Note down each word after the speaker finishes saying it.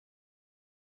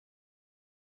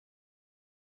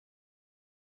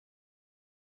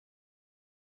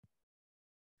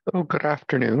Oh, good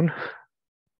afternoon.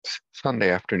 It's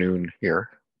Sunday afternoon here.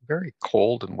 Very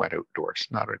cold and wet outdoors.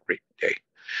 Not a great day.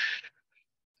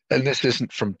 And this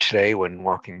isn't from today when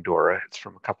walking Dora. It's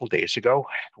from a couple days ago.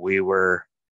 We were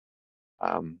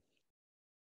um,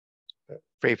 a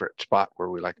favorite spot where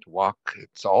we like to walk.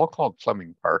 It's all called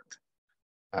Fleming Park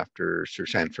after Sir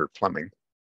Sanford Fleming.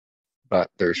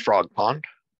 But there's Frog Pond,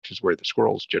 which is where the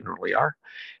squirrels generally are.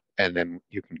 And then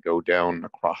you can go down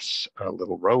across a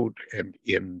little road and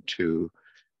into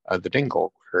the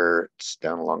Dingle, where it's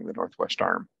down along the northwest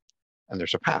arm. And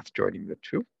there's a path joining the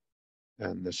two.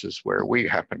 And this is where we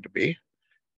happen to be.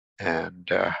 And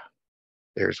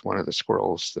there's one of the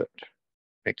squirrels that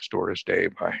makes Dora's day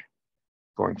by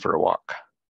going for a walk.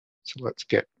 So let's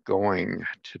get going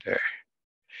today.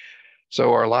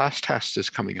 So our last test is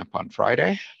coming up on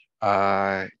Friday.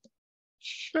 Uh,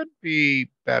 should be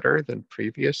better than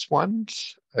previous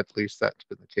ones. At least that's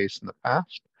been the case in the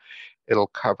past. It'll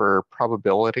cover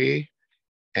probability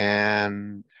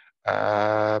and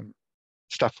uh,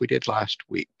 stuff we did last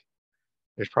week.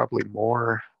 There's probably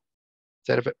more,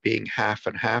 instead of it being half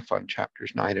and half on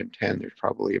chapters 9 and 10, there's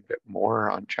probably a bit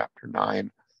more on chapter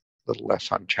 9, a little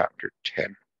less on chapter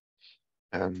 10.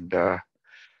 And a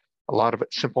lot of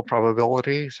it simple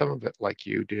probability, some of it like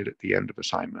you did at the end of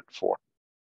assignment 4.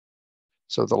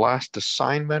 So the last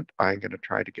assignment, I'm going to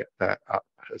try to get that up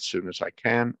as soon as I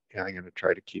can. And I'm going to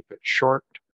try to keep it short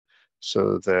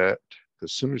so that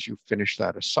as soon as you finish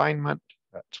that assignment,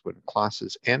 that's when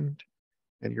classes end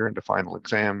and you're into final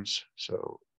exams.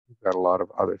 So you've got a lot of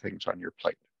other things on your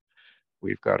plate.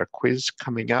 We've got a quiz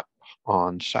coming up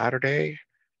on Saturday,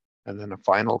 and then a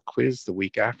final quiz the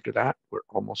week after that. We're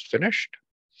almost finished.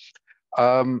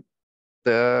 Um,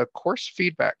 the course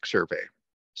feedback survey.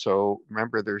 So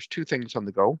remember, there's two things on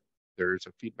the go. There's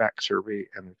a feedback survey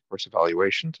and of course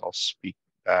evaluations. I'll speak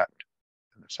that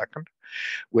in a second.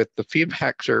 With the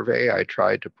feedback survey, I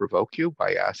tried to provoke you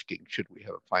by asking, should we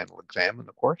have a final exam in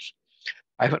the course?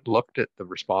 I haven't looked at the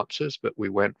responses, but we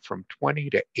went from 20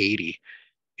 to 80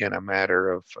 in a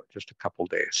matter of just a couple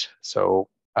days. So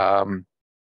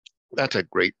that's a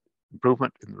great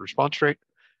improvement in the response rate,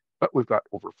 but we've got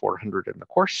over 400 in the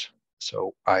course.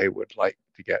 So I would like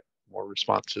to get more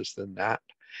responses than that,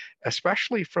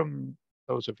 especially from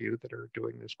those of you that are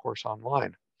doing this course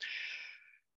online.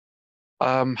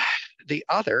 Um, the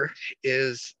other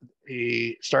is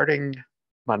starting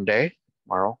Monday,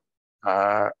 tomorrow,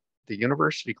 the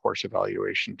university course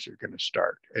evaluations are going to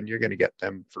start, and you're going to get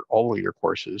them for all of your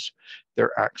courses.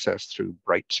 They're accessed through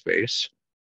Brightspace.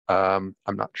 I'm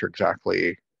not sure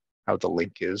exactly how the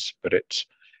link is, but it's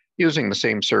using the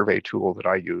same survey tool that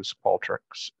I use,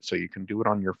 Qualtrics. So you can do it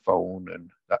on your phone and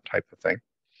that type of thing.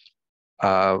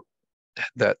 Uh,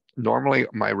 that normally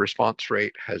my response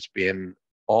rate has been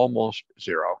almost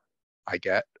zero. I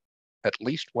get at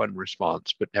least one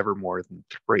response, but never more than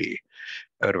 3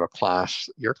 out of a class.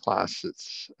 Your class,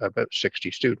 it's about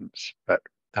 60 students, but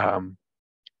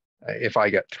if I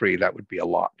get 3, that would be a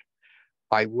lot.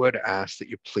 I would ask that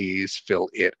you please fill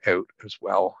it out as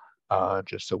well,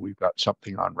 just so we've got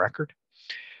something on record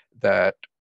that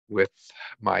with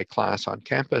my class on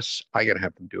campus, I got to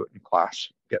have them do it in class,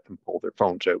 get them pull their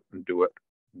phones out and do it.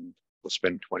 And we'll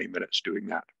spend 20 minutes doing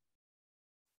that.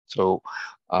 So,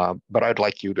 but I'd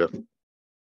like you to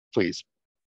please,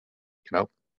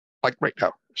 like right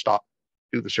now, stop,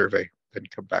 do the survey, then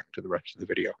come back to the rest of the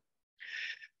video.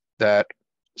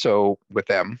 So with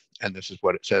them, and this is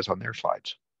what it says on their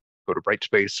slides, go to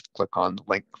Brightspace, click on the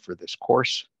link for this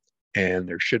course, and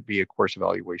there should be a course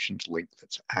evaluations link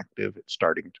that's active. It's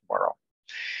starting tomorrow.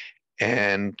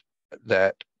 And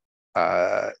that,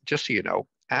 just so you know,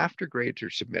 after grades are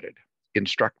submitted,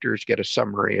 instructors get a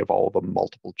summary of all the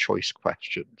multiple choice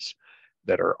questions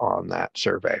that are on that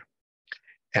survey.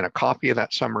 And a copy of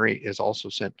that summary is also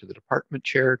sent to the department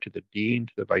chair, to the dean,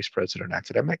 to the vice president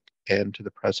academic, and to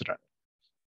the president.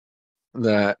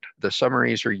 That the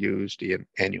summaries are used in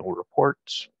annual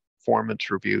reports, performance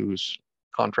reviews,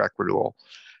 contract renewal.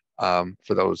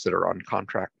 For those that are on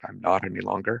contract, I'm not any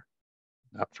longer,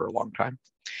 not for a long time.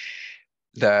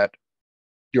 That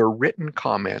your written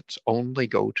comments only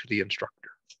go to the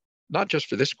instructor, not just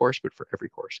for this course, but for every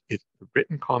course. The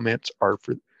written comments are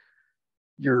for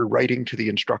your writing to the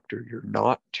instructor. You're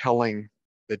not telling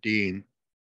the dean,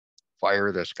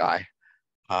 fire this guy.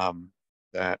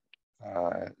 That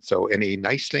so any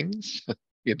nice things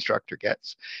the instructor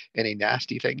gets, any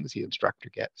nasty things the instructor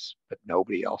gets, but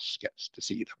nobody else gets to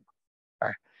see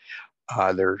them.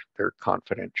 Okay? They're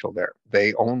confidential there.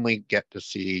 They only get to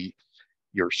see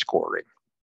your scoring,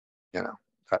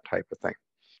 that type of thing.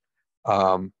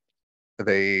 Um,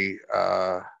 they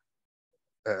uh,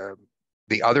 uh,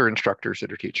 The other instructors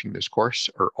that are teaching this course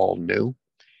are all new,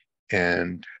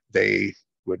 and they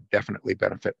would definitely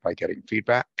benefit by getting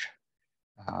feedback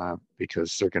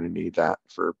because they're going to need that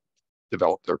for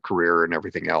develop their career and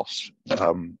everything else.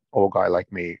 Old guy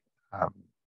like me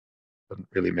doesn't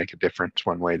really make a difference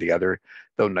one way or the other,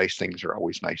 though nice things are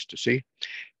always nice to see,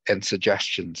 and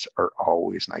suggestions are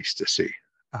always nice to see.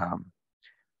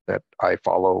 That I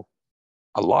follow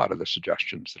a lot of the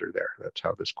suggestions that are there. That's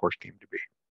how this course came to be.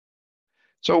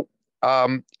 So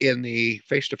in the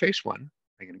face-to-face one,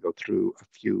 I'm going to go through a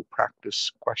few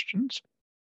practice questions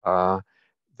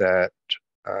that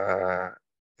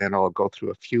and I'll go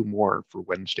through a few more for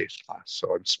Wednesday's class.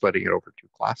 So I'm splitting it over 2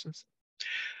 classes.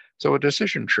 So a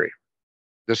decision tree.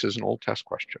 This is an old test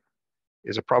question.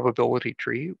 Is a probability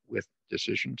tree with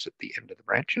decisions at the end of the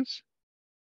branches.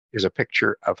 Is a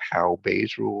picture of how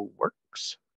Bayes' rule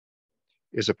works.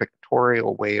 Is a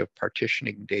pictorial way of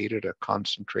partitioning data to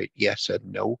concentrate yes and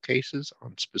no cases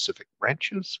on specific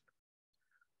branches.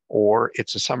 Or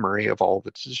it's a summary of all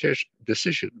the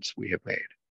decisions we have made.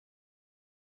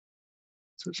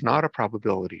 So it's not a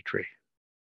probability tree.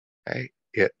 Okay?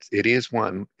 It is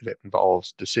one that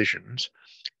involves decisions,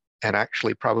 and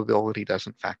actually probability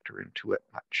doesn't factor into it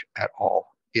much at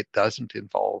all. It doesn't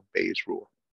involve Bayes' rule.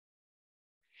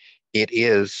 It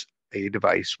is a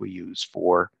device we use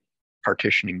for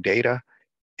partitioning data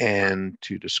and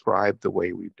to describe the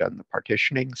way we've done the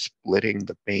partitioning, splitting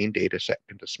the main data set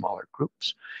into smaller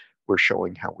groups. We're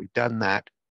showing how we've done that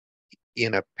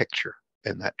in a picture,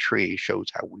 and that tree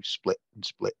shows how we split and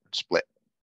split and split.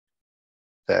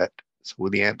 So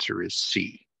the answer is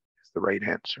C, is the right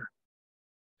answer.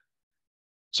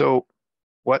 So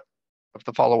what of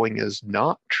the following is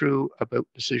not true about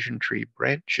decision tree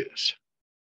branches?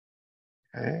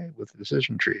 Okay, with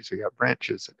decision trees, we got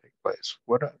branches that take place.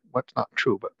 What's not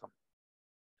true about them?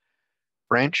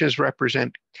 Branches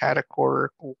represent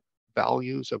categorical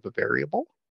values of a variable.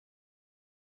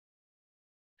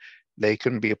 They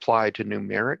can be applied to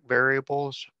numeric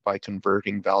variables by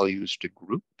converting values to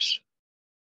groups.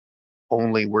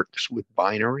 Only works with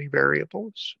binary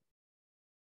variables.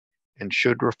 And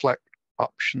should reflect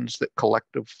options that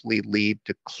collectively lead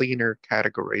to cleaner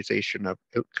categorization of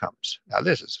outcomes. Now,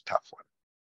 this is a tough one.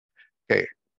 Okay.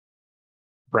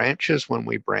 Branches, when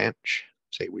we branch,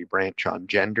 say we branch on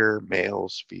gender,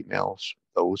 males, females,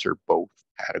 those are both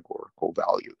categorical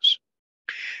values.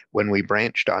 When we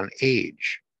branched on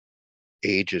age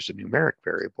is a numeric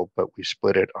variable, but we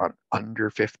split it on under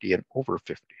 50 and over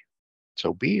 50.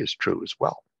 So B is true as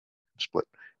well, split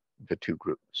into 2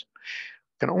 groups.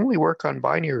 Can only work on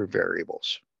binary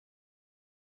variables.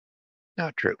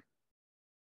 Not true.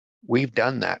 We've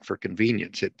done that for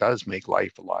convenience. It does make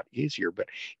life a lot easier, but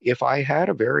if I had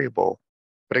a variable,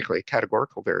 particularly a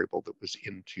categorical variable that was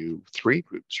into 3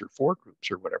 groups or 4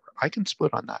 groups or whatever, I can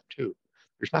split on that too.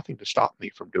 There's nothing to stop me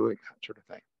from doing that sort of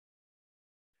thing.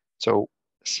 So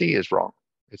C is wrong.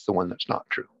 It's the one that's not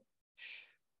true.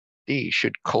 D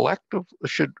should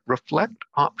reflect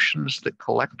options that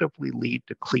collectively lead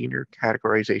to cleaner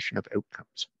categorization of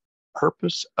outcomes.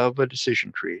 Purpose of a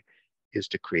decision tree is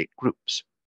to create groups.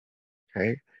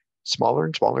 Okay, smaller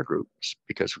and smaller groups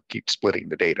because we keep splitting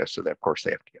the data, so that of course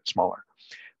they have to get smaller.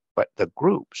 But the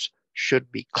groups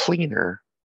should be cleaner,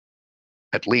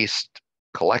 at least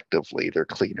collectively they're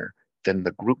cleaner than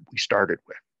the group we started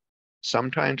with.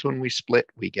 Sometimes when we split,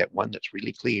 we get one that's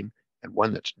really clean and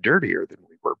one that's dirtier than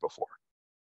we were before.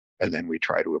 And then we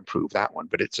try to improve that one,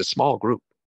 but it's a small group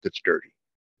that's dirty.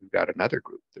 We've got another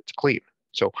group that's clean.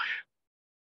 So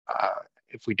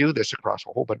if we do this across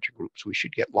a whole bunch of groups, we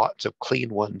should get lots of clean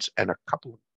ones and a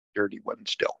couple of dirty ones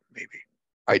still, maybe.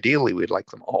 Ideally, we'd like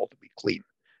them all to be clean,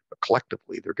 but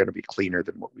collectively, they're going to be cleaner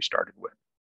than what we started with.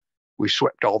 We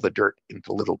swept all the dirt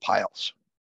into little piles.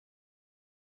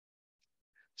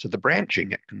 So the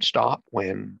branching, it can stop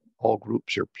when all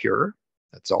groups are pure.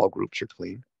 That's all groups are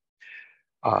clean.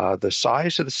 The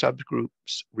size of the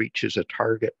subgroups reaches a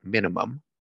target minimum.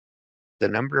 The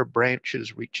number of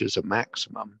branches reaches a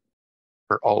maximum,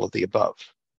 or all of the above.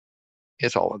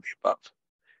 It's all of the above.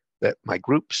 That my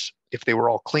groups, if they were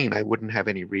all clean, I wouldn't have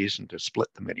any reason to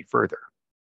split them any further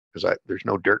because there's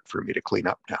no dirt for me to clean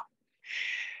up now.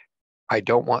 I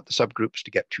don't want the subgroups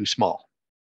to get too small.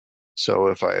 So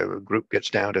if a group gets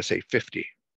down to, say, 50,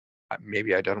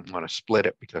 maybe I don't want to split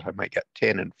it because I might get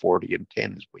 10 and 40, and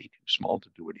 10 is way too small to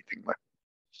do anything with.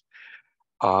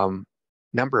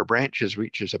 Number of branches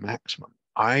reaches a maximum.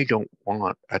 I don't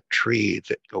want a tree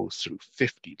that goes through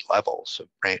 50 levels of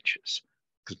branches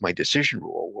because my decision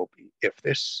rule will be if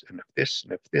this, and if this,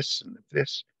 and if this, and if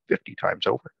this, 50 times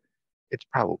over. It's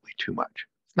probably too much.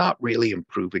 It's not really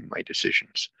improving my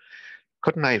decisions.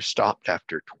 Couldn't I have stopped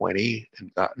after 20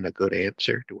 and gotten a good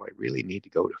answer? Do I really need to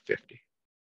go to 50?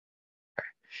 Okay.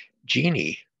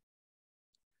 Gini.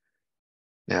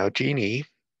 Now, Gini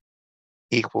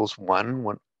equals 1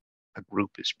 when a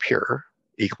group is pure,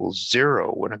 equals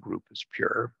 0 when a group is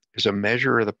pure, is a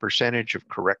measure of the percentage of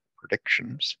correct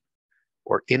predictions,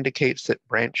 or indicates that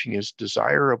branching is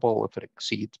desirable if it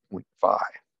exceeds 0.5.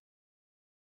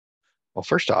 Well,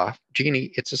 first off,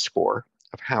 Gini, it's a score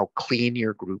of how clean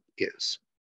your group is.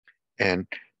 And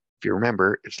if you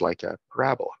remember, it's like a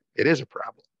parabola. It is a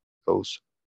parabola. It goes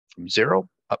from 0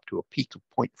 up to a peak of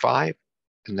 0.5,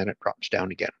 and then it drops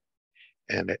down again.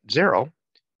 And at 0,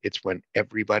 it's when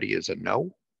everybody is a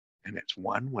no, and it's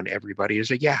 1 when everybody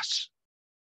is a yes.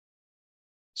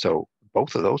 So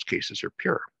both of those cases are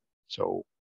pure. So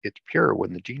it's pure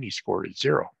when the Gini score is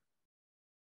 0.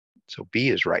 So B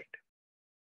is right.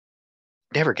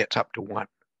 Never gets up to 1.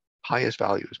 Highest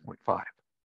value is 0.5.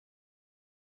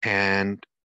 And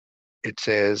it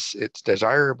says it's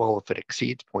desirable if it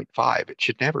exceeds 0.5. It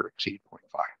should never exceed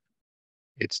 0.5.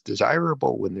 It's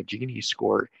desirable when the Gini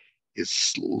score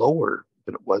is lower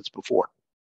than it was before.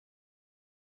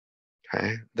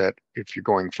 Okay, that if you're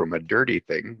going from a dirty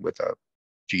thing with a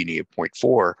Gini of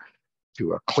 0.4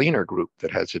 to a cleaner group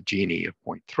that has a Gini of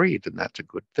 0.3, then that's a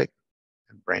good thing.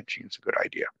 And branching is a good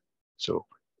idea. So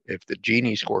if the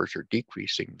Gini scores are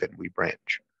decreasing, then we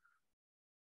branch.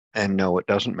 And no, it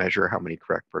doesn't measure how many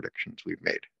correct predictions we've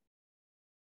made.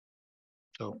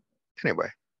 So anyway,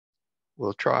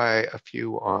 we'll try a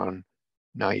few on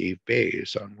naive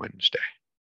Bayes on Wednesday.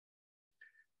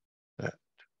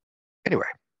 Anyway,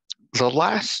 the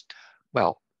last,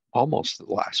 well, almost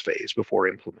the last phase before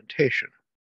implementation,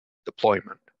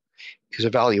 deployment, is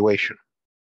evaluation.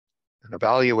 And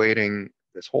evaluating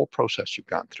this whole process you've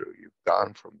gone through. You've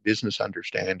gone from business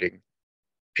understanding,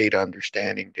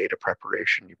 data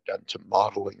preparation, you've done some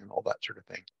modeling and all that sort of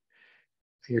thing.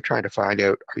 And you're trying to find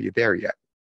out, are you there yet?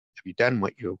 Have you done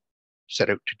what you set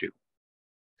out to do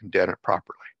and done it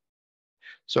properly?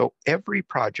 So every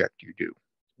project you do,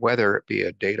 whether it be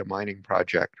a data mining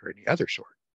project or any other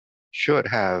sort, should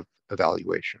have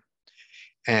evaluation.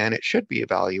 And it should be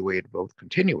evaluated both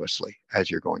continuously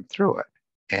as you're going through it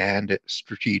and at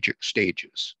strategic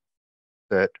stages.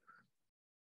 That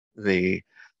the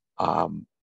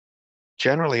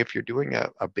generally, if you're doing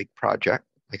a big project,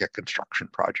 like a construction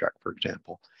project, for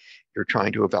example, you're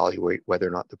trying to evaluate whether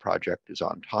or not the project is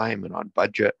on time and on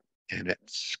budget, and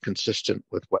it's consistent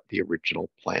with what the original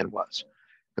plan was.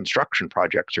 Construction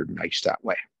projects are nice that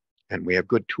way, and we have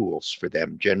good tools for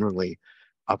them generally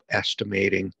of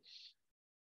estimating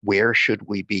where should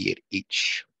we be at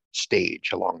each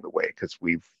stage along the way, because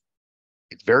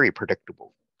it's very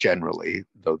predictable generally,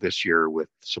 though this year with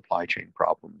supply chain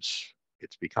problems,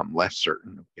 it's become less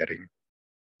certain of getting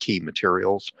key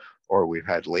materials, or we've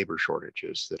had labor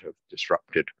shortages that have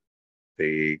disrupted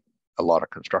a lot of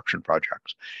construction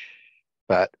projects.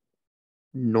 But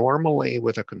normally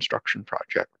with a construction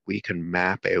project, we can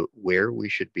map out where we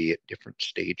should be at different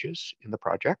stages in the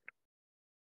project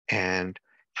and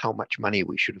how much money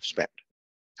we should have spent,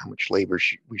 how much labor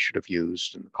we should have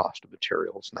used, and the cost of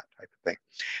materials and that type of thing.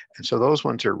 And so those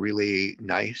ones are really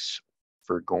nice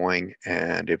for going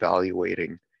and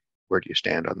evaluating where do you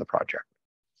stand on the project.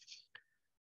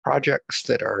 Projects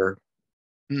that are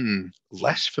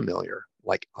less familiar,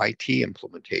 like IT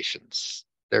implementations,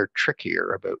 they're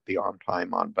trickier about the on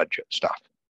time, on budget stuff.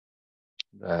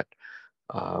 That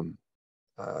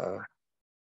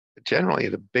generally,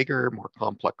 the bigger, more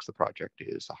complex the project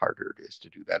is, the harder it is to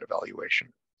do that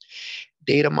evaluation.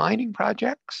 Data mining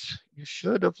projects, you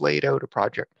should have laid out a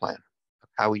project plan of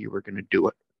how you were going to do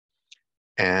it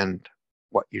and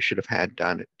what you should have had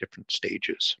done at different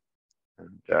stages.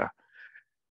 And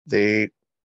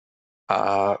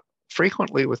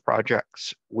frequently with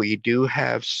projects, we do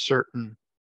have certain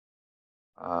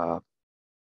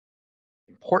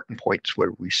important points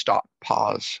where we stop,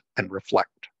 pause, and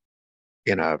reflect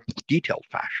in a detailed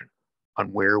fashion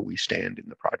on where we stand in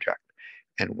the project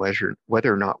and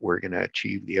whether or not we're going to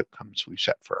achieve the outcomes we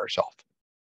set for ourselves.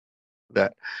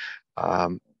 That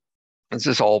this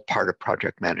is all part of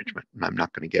project management, and I'm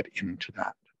not going to get into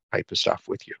that type of stuff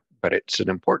with you, but it's an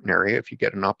important area. If you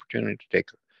get an opportunity to take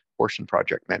a course in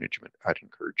project management, I'd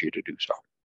encourage you to do so.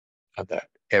 That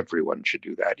everyone should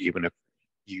do that, even if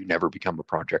you never become a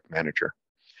project manager.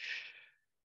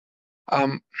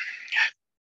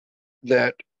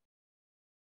 That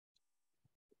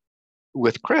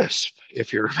with CRISP,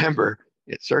 if you remember,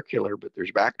 it's circular, but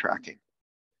there's backtracking.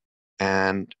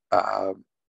 And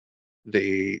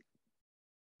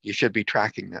you should be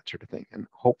tracking that sort of thing. And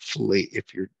hopefully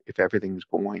if everything's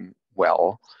going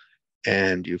well,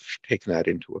 and you've taken that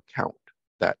into account,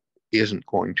 that isn't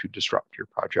going to disrupt your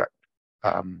project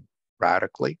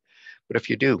radically. But if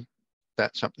you do,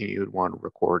 that's something you'd want to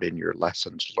record in your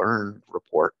lessons learned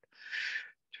report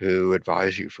to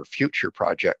advise you for future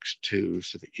projects so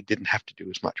that you didn't have to do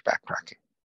as much backtracking.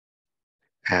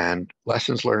 And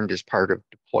lessons learned is part of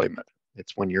deployment.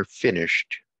 It's when you're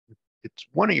finished, it's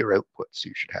one of your outputs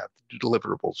you should have. The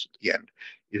deliverables at the end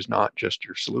is not just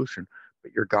your solution,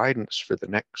 but your guidance for the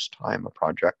next time a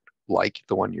project like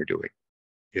the one you're doing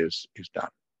is done.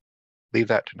 Leave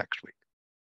that to next week.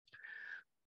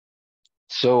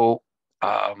 So,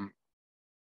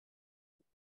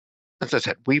 as I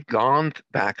said, we've gone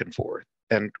back and forth.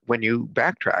 And when you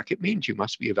backtrack, it means you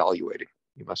must be evaluating.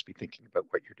 You must be thinking about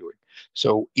what you're doing.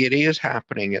 So it is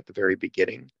happening at the very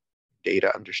beginning,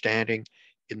 data understanding,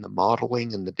 in the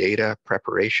modeling and the data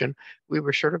preparation. We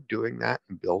were sort of doing that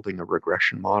and building a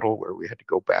regression model where we had to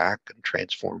go back and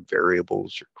transform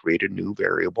variables or create a new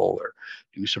variable or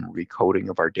do some recoding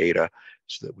of our data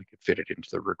so that we could fit it into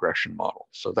the regression model.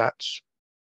 So that's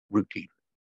routine.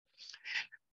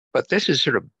 But this is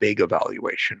sort of big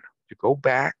evaluation to go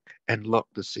back and look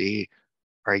to see,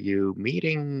 are you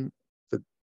meeting the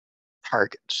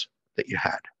targets that you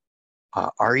had?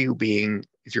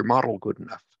 Is your model good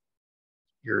enough?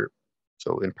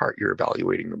 So in part, you're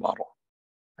evaluating the model.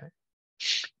 Okay?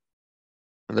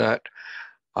 That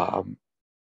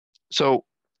so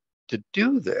to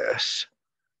do this,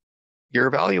 your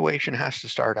evaluation has to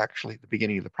start actually at the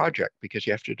beginning of the project because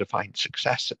you have to define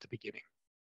success at the beginning.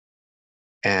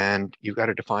 And you've got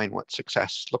to define what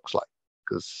success looks like,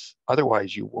 because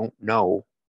otherwise you won't know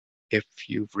if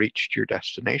you've reached your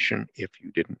destination if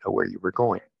you didn't know where you were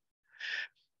going.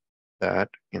 That,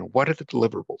 what are the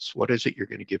deliverables? What is it you're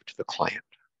going to give to the client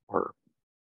or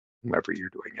whomever you're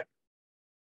doing it?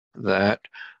 That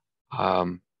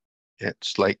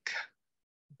it's like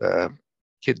the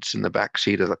kids in the back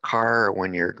seat of the car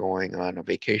when you're going on a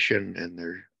vacation and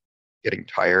they're getting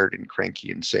tired and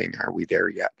cranky and saying, "Are we there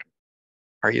yet?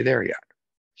 Are you there yet?"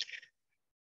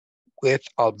 With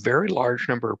a very large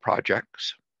number of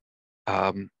projects,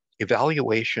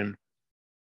 evaluation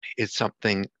is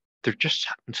something they're just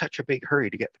in such a big hurry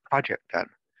to get the project done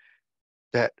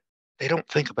that they don't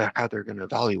think about how they're going to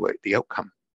evaluate the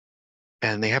outcome.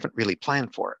 And they haven't really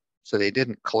planned for it. So they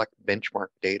didn't collect benchmark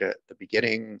data at the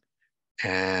beginning,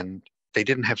 and they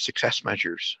didn't have success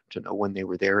measures to know when they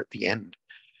were there at the end.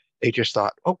 They just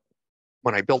thought, oh,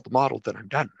 when I build the model, then I'm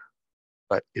done.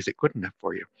 But is it good enough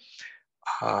for you?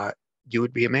 You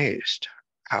would be amazed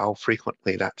how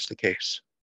frequently that's the case.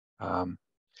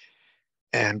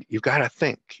 And you've got to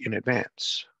think in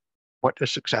advance, what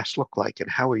does success look like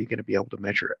and how are you going to be able to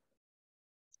measure it?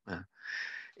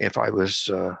 If I was,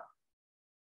 I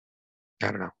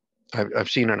don't know, I've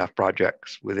seen enough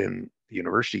projects within the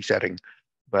university setting,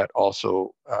 but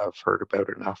also I've heard about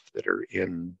enough that are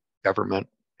in government,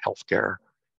 healthcare,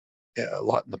 a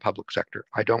lot in the public sector.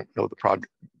 I don't know the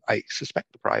project. I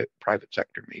suspect the private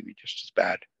sector may be just as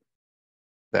bad,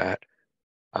 that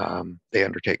they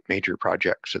undertake major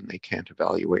projects and they can't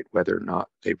evaluate whether or not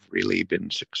they've really been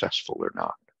successful or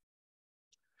not.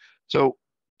 So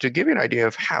to give you an idea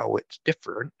of how it's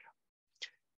different,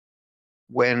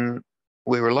 when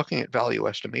we were looking at value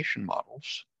estimation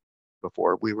models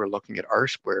before, we were looking at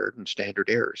R-squared and standard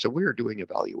error. So we were doing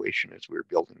evaluation as we were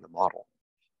building the model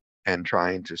and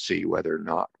trying to see whether or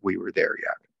not we were there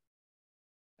yet.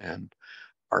 And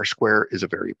R-square is a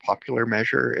very popular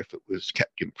measure. If it was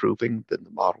kept improving, then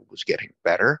the model was getting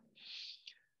better.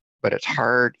 But it's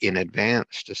hard in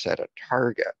advance to set a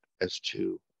target as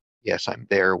to, yes, I'm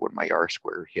there when my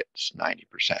R-square hits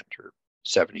 90% or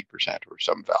 70% or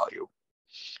some value.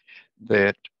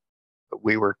 That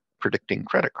we were predicting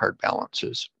credit card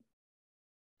balances.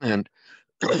 And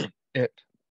it's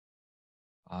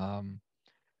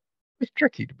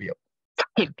tricky to be able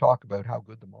to talk about how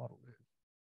good the model is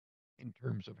in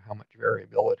terms of how much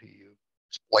variability you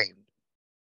explained.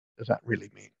 Does that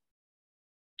really mean?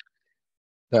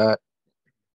 That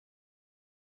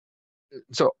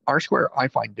so R-square I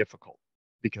find difficult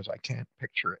because I can't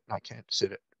picture it and I can't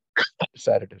set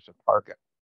it as a target.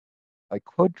 I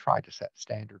could try to set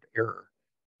standard error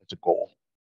as a goal.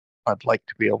 I'd like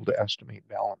to be able to estimate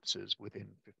balances within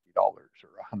 $50 or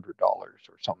 $100 or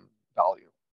some value.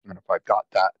 And if I've got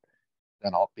that,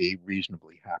 then I'll be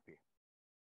reasonably happy.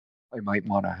 I might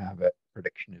want to have a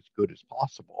prediction as good as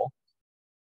possible,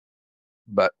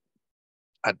 but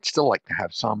I'd still like to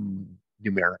have some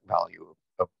numeric value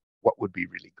of what would be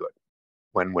really good.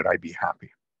 When would I be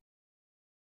happy?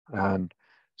 And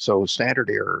so standard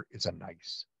error is a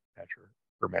nice measure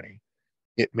for many.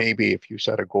 It may be if you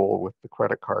set a goal with the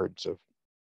credit cards of,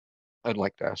 I'd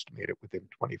like to estimate it within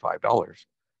 $25,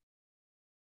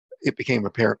 it became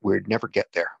apparent we'd never get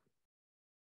there.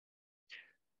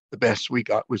 The best we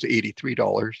got was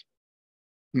 $83.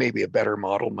 Maybe a better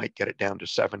model might get it down to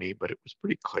 70, but it was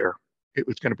pretty clear it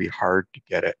was going to be hard to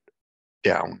get it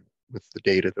down with the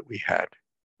data that we had,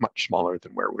 much smaller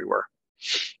than where we were.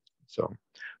 So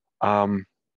um,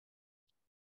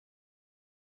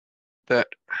 that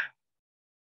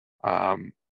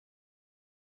um,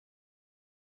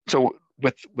 so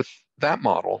with that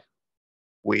model,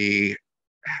 we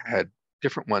had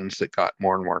different ones that got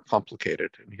more and more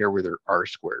complicated. And here were their R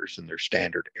squares and their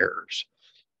standard errors.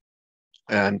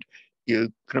 And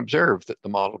you can observe that the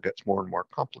model gets more and more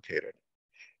complicated.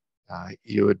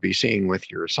 You would be seeing with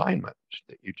your assignment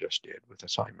that you just did with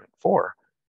assignment 4.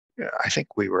 I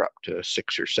think we were up to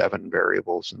 6 or 7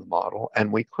 variables in the model,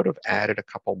 and we could have added a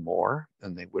couple more,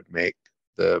 and they would make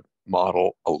the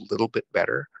model a little bit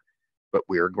better, but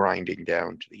we were grinding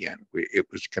down to the end. It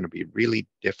was going to be really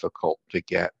difficult to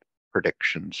get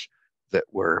predictions that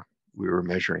we were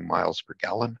measuring miles per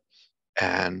gallon,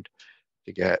 and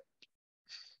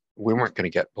we weren't going to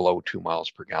get below 2 miles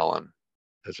per gallon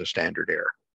as a standard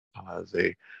error.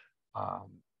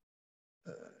 Um,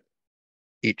 uh,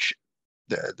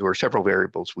 there were several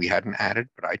variables we hadn't added,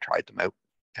 but I tried them out,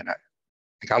 and I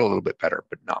got a little bit better,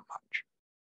 but not much.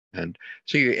 And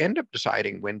so you end up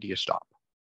deciding, when do you stop?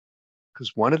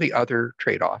 Because one of the other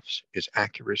trade-offs is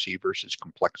accuracy versus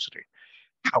complexity.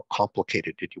 How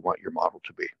complicated did you want your model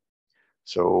to be?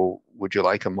 So would you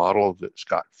like a model that's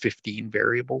got 15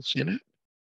 variables in it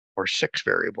or 6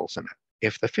 variables in it?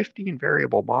 If the 15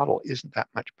 variable model isn't that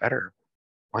much better,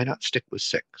 why not stick with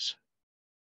 6?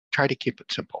 Try to keep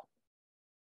it simple.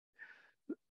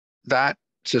 That's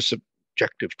a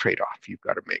subjective trade-off you've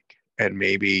got to make. And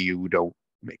maybe you don't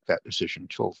make that decision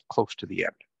till close to the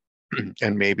end.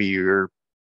 And maybe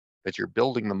as you're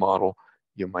building the model,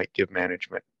 you might give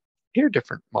management, here are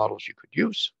different models you could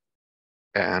use,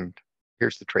 and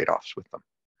here's the trade-offs with them.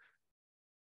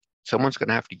 Someone's going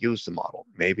to have to use the model.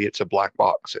 Maybe it's a black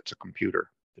box, it's a computer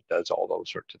that does all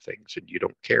those sorts of things, and you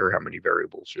don't care how many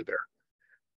variables are there.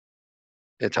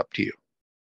 It's up to you.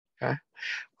 Okay.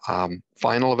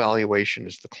 Final evaluation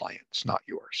is the client's, not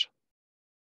yours.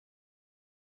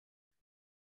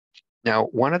 Now,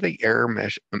 one of the error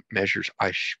measures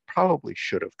I probably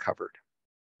should have covered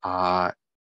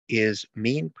is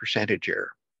mean percentage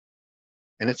error.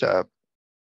 And it's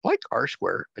like R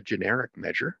square, a generic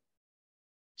measure.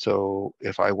 So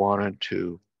if I wanted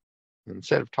to,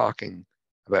 instead of talking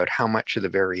about how much of the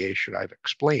variation I've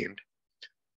explained,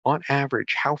 on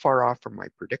average, how far off from my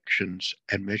predictions,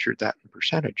 and measured that in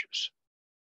percentages.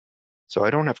 So I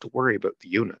don't have to worry about the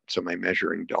units. Am I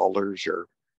measuring dollars or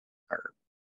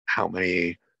how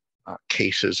many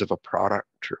cases of a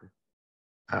product, or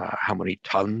how many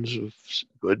tons of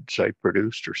goods I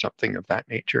produced, or something of that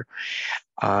nature?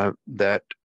 That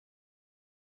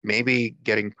maybe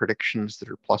getting predictions that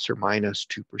are plus or minus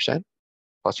 2%,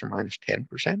 plus or minus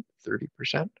 10%,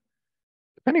 30%,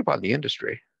 depending upon the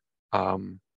industry.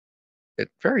 It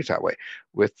varies that way.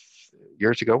 With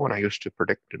years ago, when I used to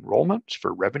predict enrollments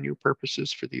for revenue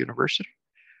purposes for the university,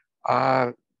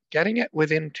 getting it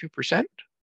within 2%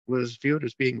 was viewed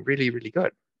as being really, really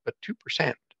good. But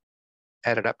 2%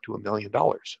 added up to $1 million.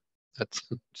 That's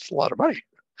a lot of money.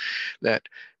 That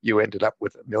you ended up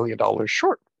with $1 million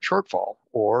shortfall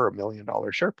or $1 million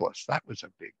surplus. That was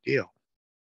a big deal.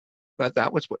 But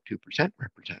that was what 2%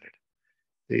 represented.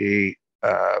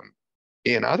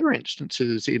 In other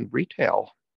instances, in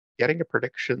retail, getting a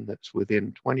prediction that's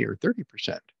within 20 or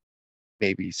 30%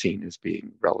 may be seen as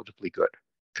being relatively good,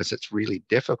 because it's really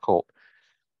difficult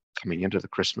coming into the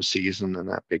Christmas season and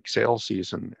that big sales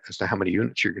season as to how many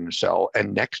units you're going to sell.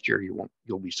 And next year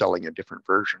you'll be selling a different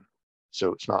version.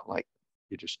 So it's not like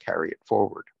you just carry it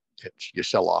forward. You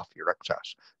sell off your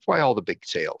excess. That's why all the big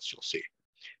sales you'll see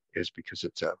is because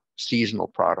it's a seasonal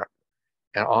product.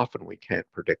 And often we can't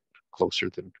predict closer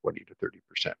than 20 to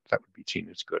 30%. That would be seen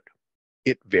as good.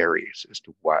 It varies as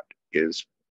to what is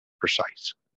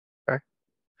precise. Okay.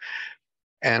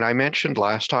 And I mentioned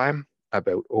last time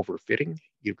about overfitting.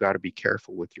 You've got to be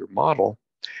careful with your model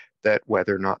that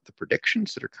whether or not the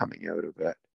predictions that are coming out of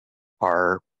it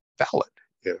are valid.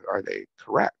 Are they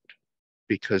correct?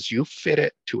 Because you fit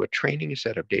it to a training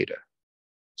set of data.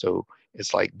 So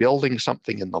it's like building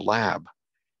something in the lab,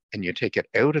 and you take it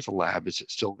out of the lab. Is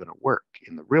it still going to work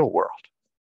in the real world?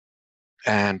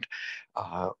 And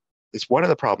it's one of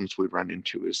the problems we run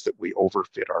into, is that we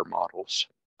overfit our models.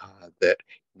 That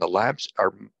the labs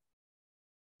are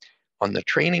On the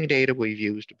training data we've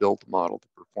used to build the model,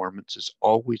 the performance is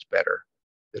always better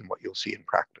than what you'll see in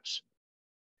practice.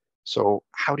 So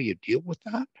how do you deal with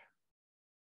that?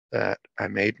 That I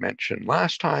made mention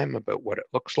last time about what it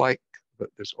looks like, but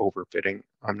this overfitting,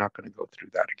 I'm not going to go through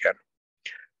that again.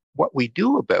 What we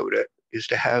do about it is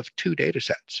to have two data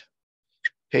sets.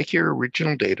 Take your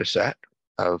original data set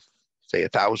of, say,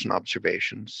 1,000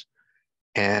 observations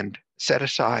and set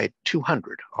aside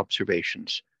 200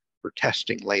 observations for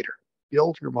testing later.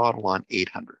 Build your model on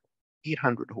 800.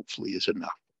 800 hopefully is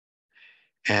enough.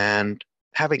 And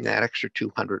having that extra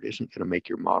 200 isn't going to make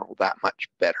your model that much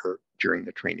better during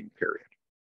the training period.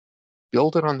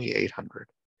 Build it on the 800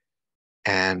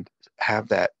 and have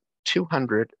that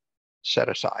 200 set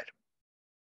aside.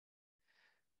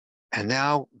 And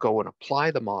now go and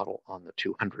apply the model on the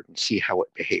 200 and see how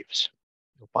it behaves.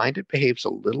 You'll find it behaves a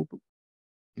little,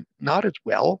 not as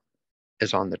well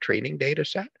as on the training data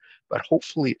set, but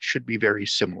hopefully it should be very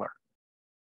similar.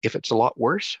 If it's a lot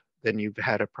worse, then you've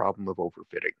had a problem of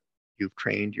overfitting. You've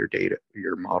trained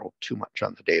your model too much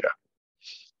on the data.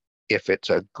 If it's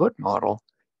a good model,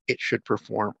 it should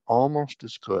perform almost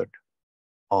as good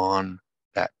on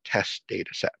that test data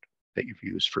set that you've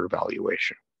used for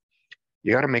evaluation.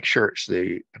 You got to make sure it's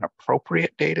an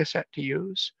appropriate data set to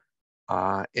use.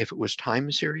 If it was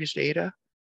time series data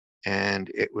and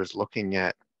it was looking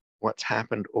at what's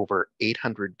happened over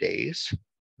 800 days,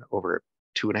 over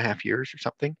 2.5 years or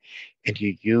something, and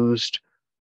you used,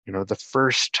 the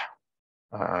first,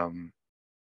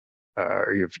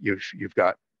 you've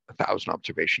got 1,000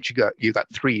 observations. You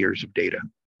got 3 years of data,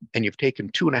 and you've taken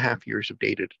 2.5 years of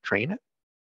data to train it,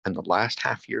 and the last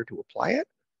half year to apply it.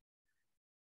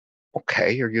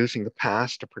 Okay, you're using the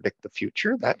past to predict the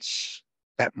future. That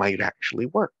might actually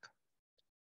work.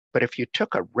 But if you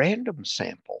took a random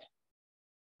sample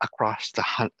across the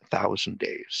 1,000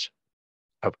 days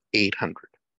of 800,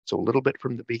 so a little bit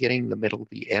from the beginning, the middle,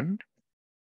 the end,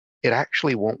 it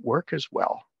actually won't work as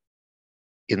well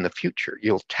in the future.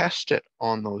 You'll test it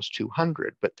on those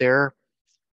 200, but they're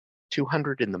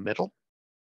 200 in the middle.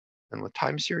 And with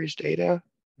time series data,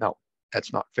 no,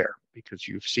 that's not fair because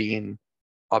you've seen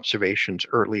observations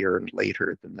earlier and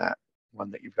later than that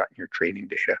one that you've got in your training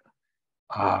data.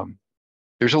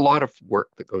 There's a lot of work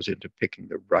that goes into picking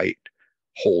the right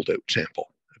holdout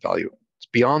sample value. It's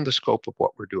beyond the scope of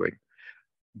what we're doing,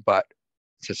 but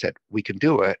as I said, we can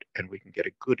do it and we can get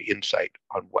a good insight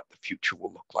on what the future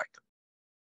will look like.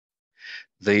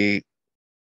 They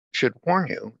should warn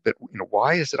you that,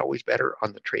 why is it always better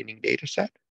on the training data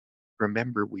set?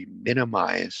 Remember, we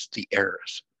minimize the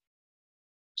errors.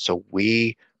 So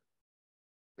we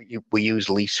use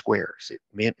least squares. It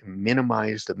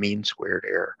minimize the mean squared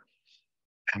error.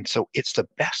 And so it's the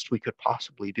best we could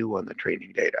possibly do on the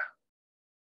training data.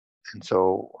 And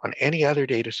so on any other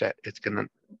data set, it's going to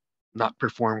not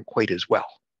perform quite as well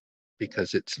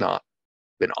because it's not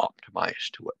been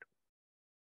optimized to it.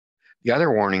 The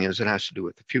other warning is it has to do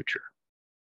with the future.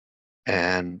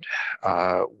 And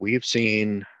we've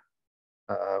seen,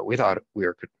 we thought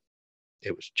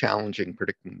it was challenging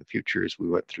predicting the future as we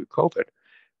went through COVID.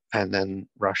 And then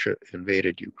Russia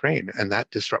invaded Ukraine, and that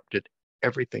disrupted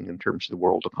everything in terms of the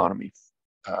world economy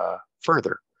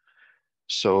further.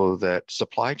 So that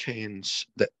supply chains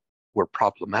that were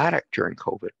problematic during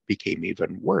COVID became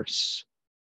even worse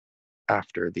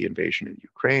after the invasion of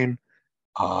Ukraine,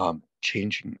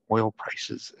 changing oil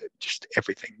prices, just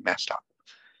everything messed up.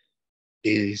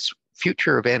 These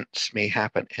future events may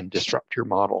happen and disrupt your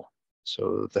model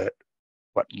so that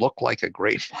what looked like a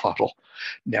great model,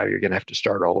 now you're going to have to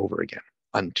start all over again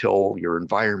until your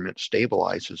environment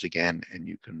stabilizes again and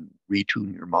you can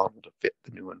retune your model to fit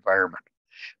the new environment.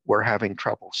 We're having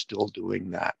trouble still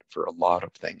doing that for a lot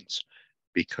of things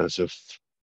because of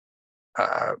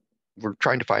we're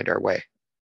trying to find our way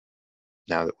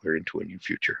now that we're into a new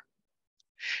future.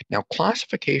 Now,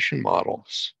 classification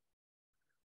models,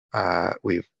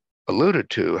 we've alluded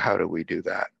to how do we do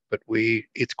that, but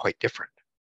it's quite different.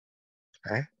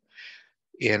 Okay?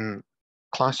 In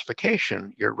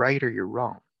classification, you're right or you're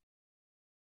wrong.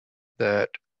 That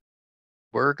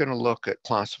we're going to look at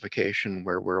classification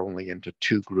where we're only into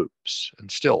two groups,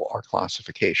 and still our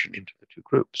classification into the two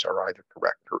groups are either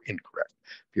correct or incorrect.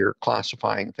 If you're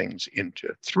classifying things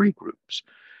into three groups,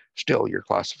 still your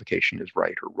classification is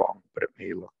right or wrong, but it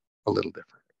may look a little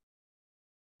different.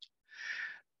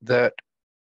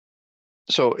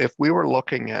 So if we were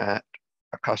looking at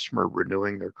a customer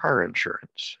renewing their car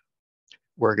insurance,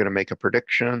 we're going to make a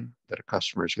prediction that a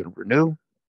customer is going to renew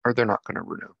or they're not going to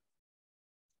renew.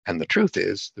 And the truth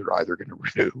is they're either going to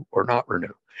renew or not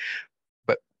renew.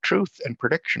 But truth and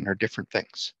prediction are different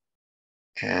things.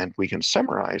 And we can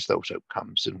summarize those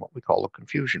outcomes in what we call a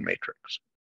confusion matrix.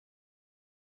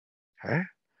 Okay,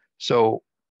 so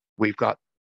we've got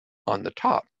on the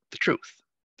top the truth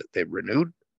that they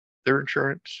renewed their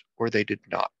insurance or they did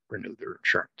not renew their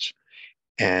insurance.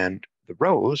 And the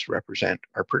rows represent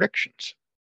our predictions.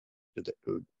 Did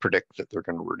we predict that they're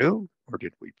going to renew, or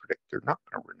did we predict they're not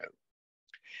going to renew?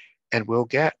 And we'll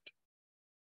get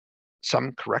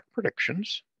some correct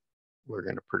predictions. We're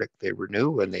going to predict they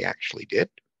renew and they actually did.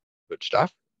 Good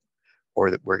stuff.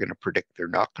 Or that we're going to predict they're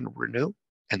not going to renew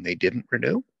and they didn't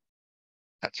renew.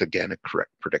 That's again a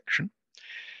correct prediction.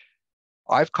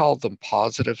 I've called them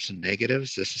positives and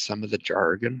negatives. This is some of the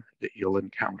jargon that you'll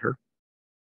encounter.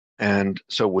 And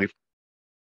so we've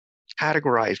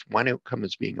categorized one outcome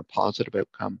as being a positive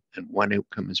outcome and one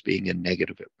outcome as being a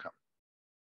negative outcome.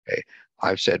 Okay,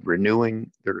 I've said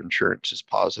renewing their insurance is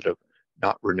positive,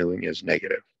 not renewing is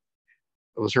negative.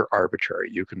 Those are arbitrary.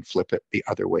 You can flip it the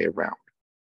other way around.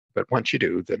 But once you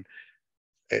do, then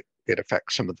it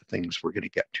affects some of the things we're going to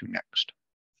get to next.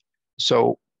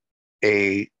 So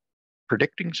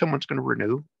predicting someone's going to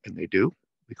renew, and they do,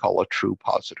 we call a true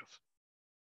positive.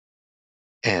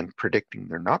 And predicting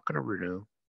they're not going to renew,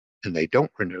 and they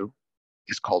don't renew,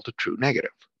 is called a true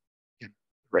negative. In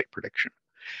the right prediction.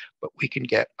 But we can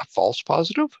get a false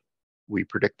positive. We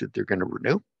predicted they're going to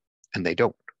renew, and they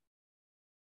don't.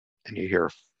 And you hear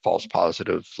a false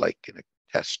positive, like in a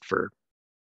test for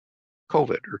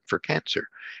COVID or for cancer,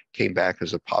 came back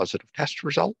as a positive test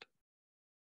result,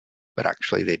 but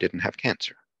actually they didn't have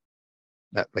cancer.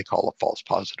 That they call a false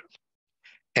positive.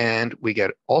 And we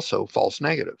get also false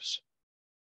negatives.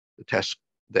 The test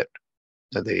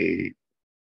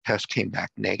came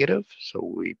back negative, so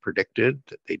we predicted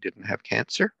that they didn't have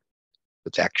cancer,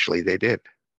 but actually they did.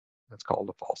 That's called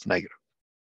a false negative.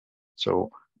 So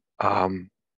a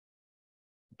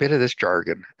bit of this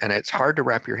jargon, and it's hard to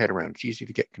wrap your head around. It's easy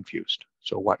to get confused,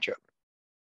 so watch out.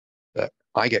 That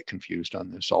I get confused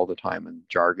on this all the time and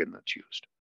jargon that's used.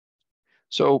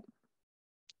 So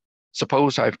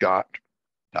suppose I've got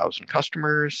 1,000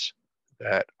 customers,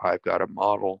 that I've got a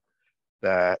model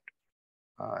that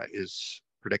is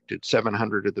predicted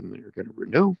 700 of them are going to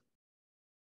renew,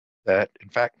 that in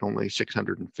fact only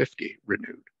 650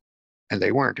 renewed. And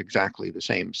they weren't exactly the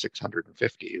same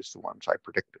 650 as the ones I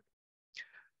predicted.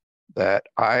 That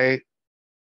I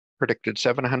predicted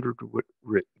 700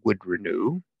 would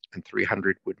renew and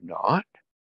 300 would not.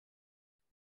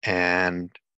 And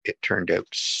it turned out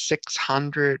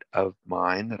 600 of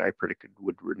mine that I predicted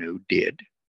would renew did,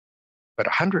 but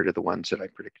 100 of the ones that I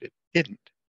predicted didn't.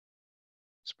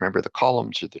 So remember, the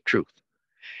columns are the truth.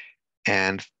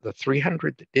 And the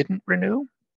 300 that didn't renew,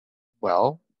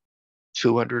 well,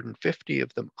 250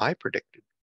 of them I predicted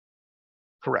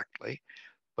correctly,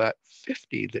 but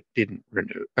 50 that didn't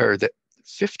renew, or that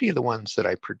 50 of the ones that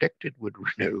I predicted would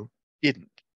renew didn't.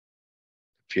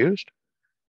 Confused?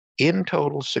 In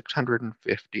total,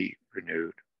 650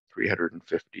 renewed,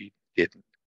 350 didn't.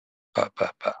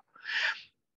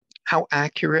 How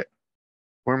accurate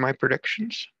were my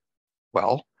predictions?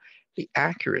 Well, the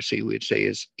accuracy we'd say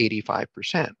is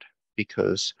 85%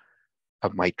 because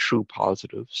of my true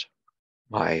positives.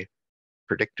 My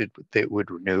predicted they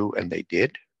would renew and they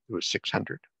did. It was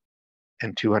 600.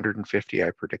 And 250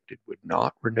 I predicted would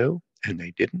not renew and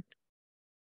they didn't.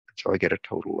 So I get a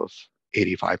total of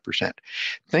 85%.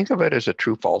 Think of it as a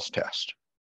true-false test.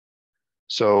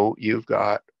 So you've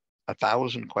got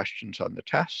 1,000 questions on the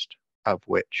test, of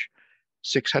which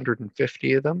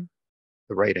 650 of them,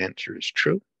 the right answer is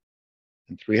true,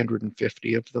 and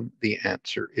 350 of them, the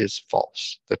answer is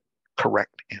false. The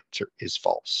correct answer is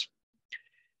false.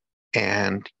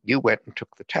 And you went and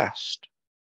took the test.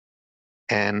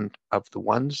 And of the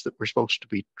ones that were supposed to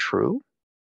be true,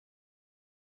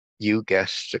 you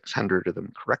guessed 600 of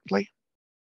them correctly,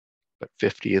 but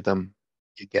 50 of them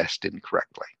you guessed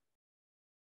incorrectly.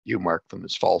 You marked them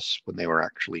as false when they were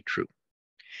actually true.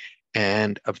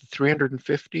 And of the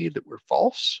 350 that were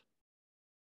false,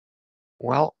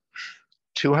 well,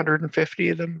 250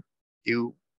 of them,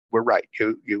 you were right.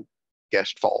 You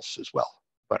guessed false as well.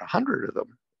 But 100 of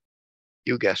them,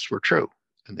 you guessed were true,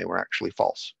 and they were actually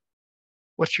false.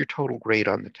 What's your total grade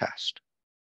on the test?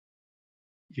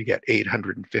 You get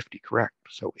 850 correct,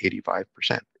 so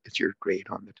 85% is your grade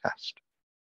on the test.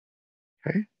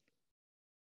 Okay?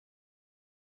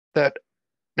 That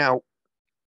now,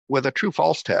 with a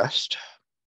true-false test,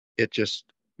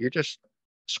 you're just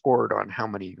scored on how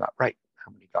many you got right,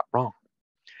 how many you got wrong.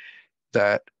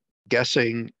 That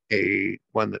guessing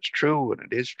one that's true and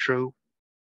it is true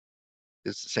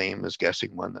is the same as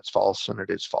guessing one that's false and it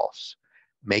is false.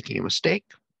 Making a mistake,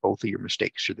 both of your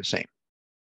mistakes are the same.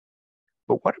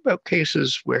 But what about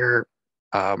cases where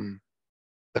the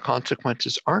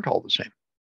consequences aren't all the same?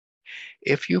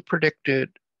 If you predicted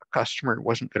a customer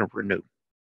wasn't going to renew,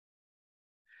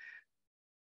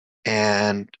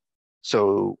 and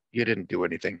so you didn't do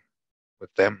anything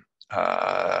with them,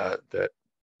 that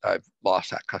I've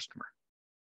lost that customer.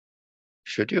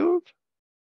 Should you have?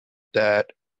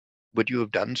 That would you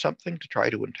have done something to try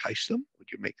to entice them? Would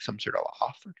you make some sort of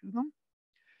offer to them?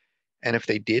 And if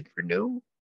they did renew,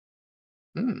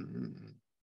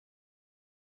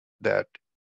 that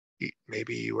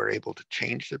maybe you were able to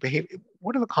change their behavior.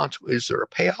 What are the consequences? Is there a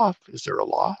payoff? Is there a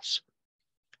loss?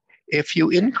 If you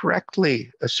incorrectly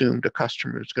assumed a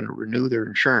customer is going to renew their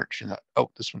insurance, you thought,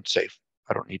 oh, this one's safe.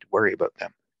 I don't need to worry about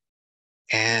them.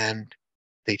 And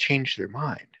they changed their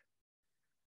mind.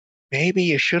 Maybe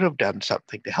you should have done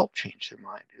something to help change their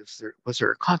mind. Was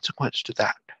there a consequence to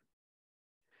that?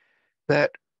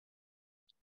 That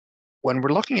when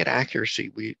we're looking at accuracy,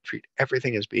 we treat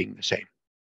everything as being the same.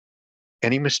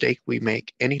 Any mistake we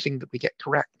make, anything that we get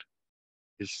correct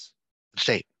is the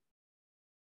same.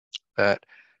 But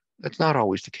that's not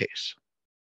always the case.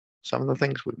 Some of the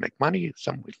things we make money,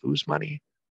 some we lose money.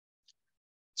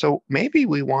 So maybe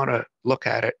we want to look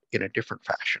at it in a different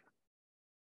fashion.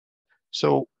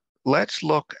 So let's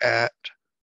look at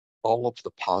all of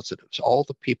the positives, all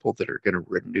the people that are going to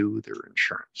renew their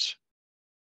insurance.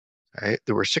 Okay?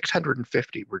 There were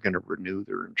 650 were going to renew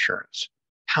their insurance.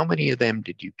 How many of them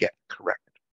did you get correct?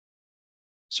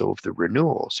 So of the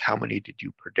renewals, how many did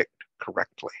you predict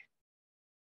correctly?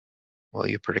 Well,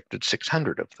 you predicted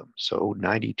 600 of them, so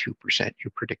 92%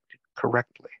 you predicted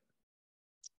correctly.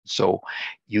 So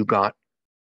you got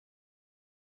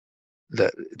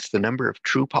it's the number of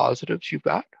true positives you've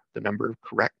got, the number of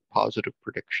correct positive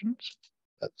predictions,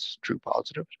 that's true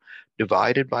positives,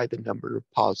 divided by the number of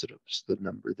positives, the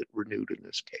number that renewed in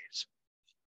this case.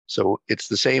 So it's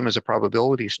the same as a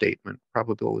probability statement.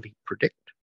 Probability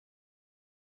predict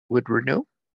would renew,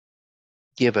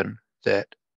 given that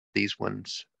these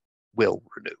ones will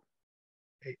renew.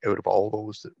 Okay? Out of all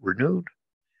those that renewed,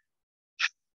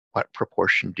 what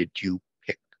proportion did you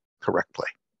pick correctly?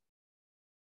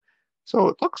 So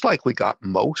it looks like we got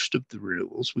most of the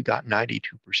renewals. We got 92%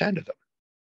 of them.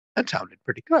 That sounded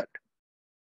pretty good.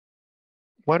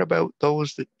 What about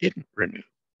those that didn't renew?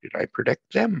 Did I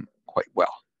predict them quite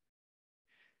well?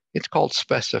 It's called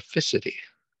specificity.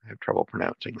 I have trouble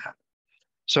pronouncing that.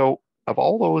 So of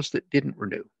all those that didn't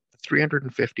renew, the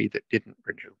 350 that didn't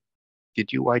renew,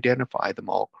 did you identify them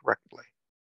all correctly?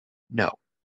 No.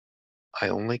 I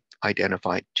only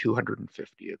identified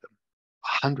 250 of them.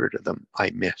 100 of them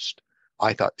I missed.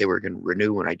 I thought they were going to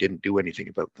renew and I didn't do anything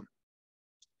about them.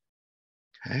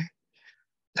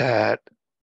 Okay.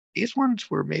 These ones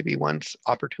were maybe once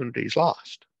opportunities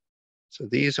lost. So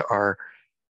these are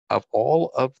of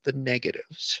all of the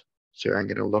negatives. So I'm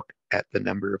going to look at the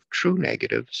number of true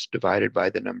negatives divided by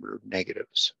the number of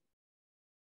negatives.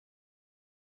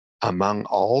 Among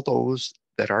all those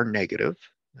that are negative,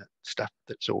 that stuff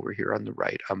that's over here on the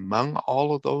right, among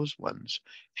all of those ones,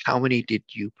 how many did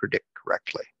you predict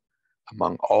correctly?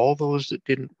 Among all those that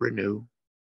didn't renew,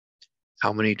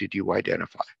 how many did you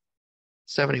identify?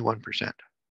 71%.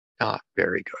 Not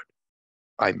very good.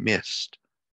 I missed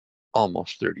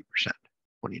almost 30%,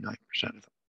 29% of them.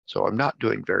 So I'm not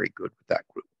doing very good with that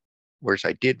group, whereas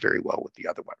I did very well with the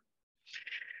other one.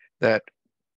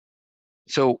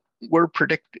 So we're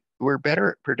better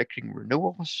at predicting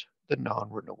renewals than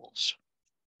non-renewals.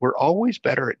 We're always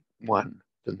better at one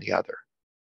than the other.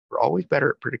 We're always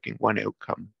better at predicting one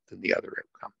outcome than the other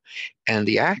outcome. And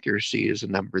the accuracy is a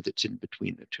number that's in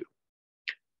between the two.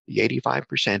 The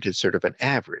 85% is sort of an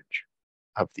average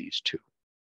of these two.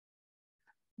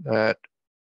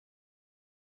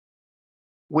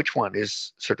 Which one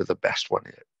is sort of the best one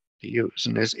to use?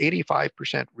 And is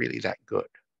 85% really that good?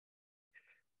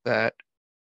 That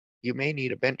you may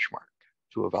need a benchmark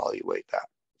to evaluate that.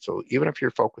 So even if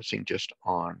you're focusing just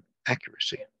on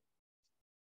accuracy,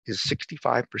 is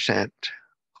 65%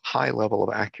 high level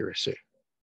of accuracy?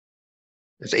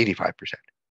 It's 85%.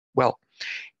 Well,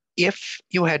 if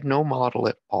you had no model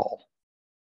at all,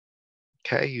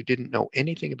 okay, you didn't know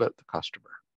anything about the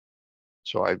customer,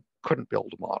 so I couldn't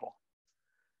build a model.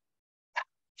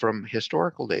 From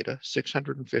historical data,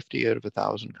 650 out of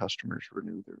 1,000 customers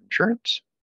renew their insurance.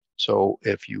 So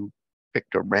if you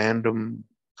picked a random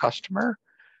customer,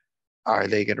 are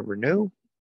they going to renew?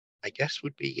 I guess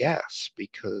would be yes,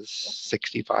 because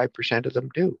 65% of them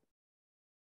do.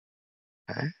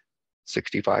 Okay?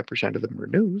 65% of them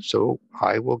renew, so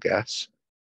I will guess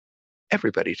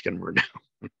everybody's going to renew.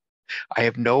 I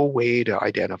have no way to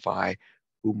identify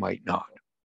who might not.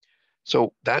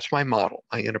 So that's my model.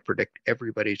 I'm going to predict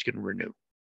everybody's going to renew.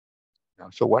 Now,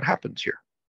 so what happens here?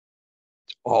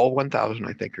 All 1,000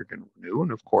 I think are going to renew.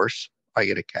 And of course, I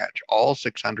get a catch. All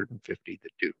 650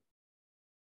 that do.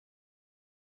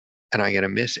 And I'm going to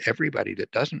miss everybody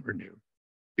that doesn't renew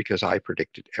because I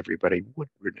predicted everybody would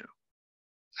renew.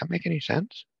 Does that make any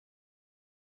sense?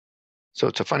 So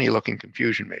it's a funny looking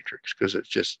confusion matrix because it's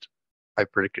just, I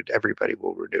predicted everybody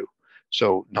will renew.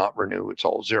 So not renew, it's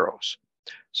all zeros.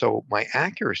 So my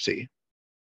accuracy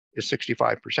is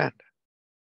 65%.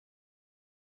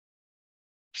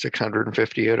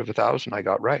 650 out of 1,000 I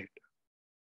got right.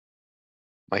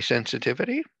 My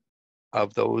sensitivity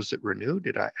of those that renew,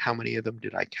 how many of them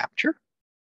did I capture?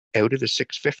 Out of the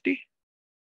 650,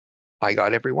 I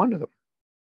got every one of them.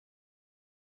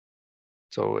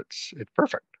 So it's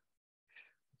perfect.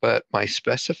 But my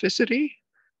specificity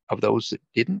of those that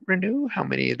didn't renew, how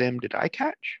many of them did I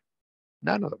catch?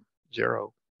 None of them.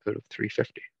 0 out of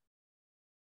 350.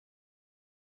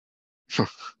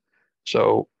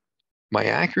 So my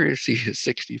accuracy is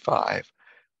 65,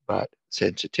 but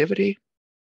sensitivity,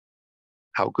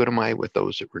 how good am I with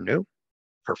those that renew?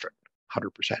 Perfect,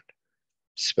 100%.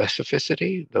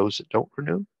 Specificity, those that don't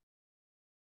renew,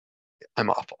 I'm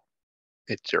awful.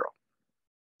 It's 0.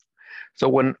 So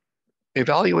when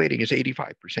evaluating is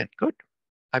 85% good,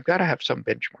 I've got to have some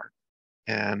benchmark.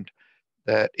 And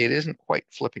that it isn't quite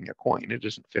flipping a coin. It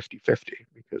isn't 50-50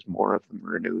 because more of them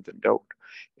renew than don't.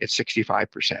 It's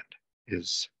 65%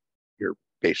 is your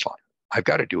baseline. I've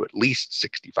got to do at least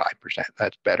 65%.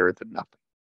 That's better than nothing.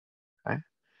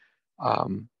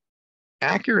 Okay?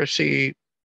 Accuracy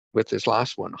with this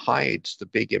last one hides the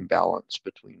big imbalance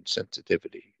between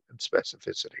sensitivity and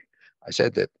specificity. I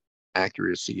said that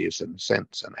accuracy is in a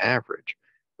sense an average,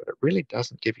 but it really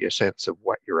doesn't give you a sense of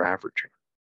what you're averaging,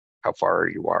 how far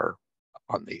you are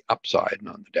on the upside and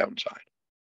on the downside.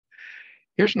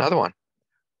 Here's another one.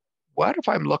 What if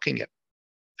I'm looking at,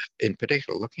 in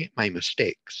particular, looking at my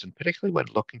mistakes, and particularly when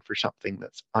looking for something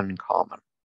that's uncommon?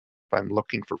 If I'm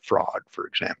looking for fraud, for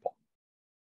example,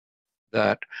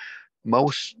 that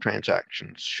most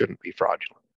transactions shouldn't be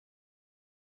fraudulent,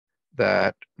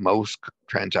 that most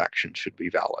transactions should be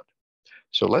valid.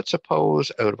 So let's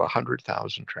suppose out of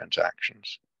 100,000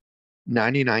 transactions,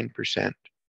 99%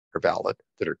 are valid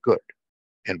that are good,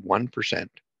 and 1%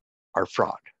 are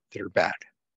fraud that are bad.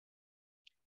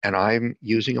 And I'm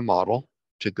using a model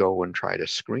to go and try to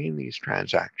screen these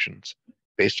transactions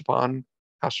based upon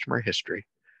customer history.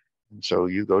 And so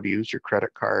you go to use your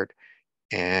credit card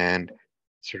and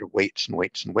sort of waits and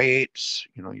waits and waits.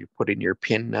 You know, you put in your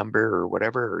PIN number or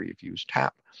whatever, or you've used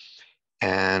TAP,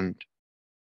 and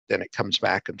then it comes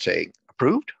back and saying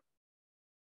approved,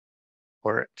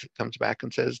 or it comes back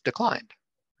and says declined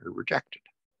or rejected.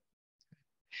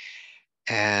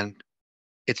 And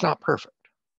it's not perfect.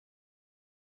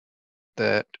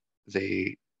 That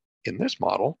in this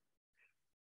model,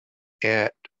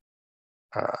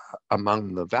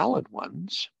 among the valid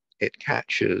ones, it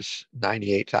catches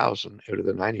 98,000 out of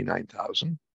the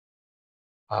 99,000,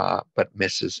 but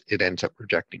misses, it ends up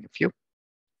rejecting a few.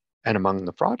 And among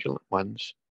the fraudulent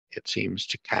ones, it seems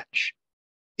to catch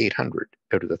 800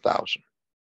 out of the 1,000.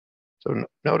 So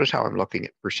notice how I'm looking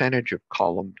at percentage of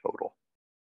column total.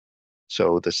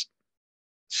 So this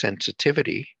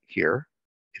sensitivity here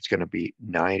is going to be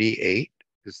 98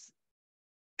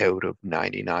 out of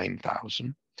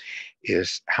 99,000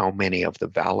 is how many of the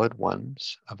valid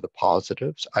ones of the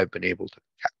positives I've been able to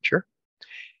capture.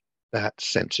 That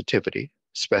sensitivity.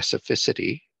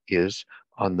 Specificity is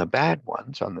on the bad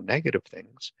ones, on the negative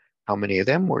things, how many of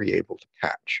them were you able to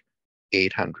catch?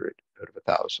 800 out of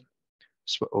 1,000.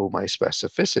 So my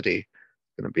specificity is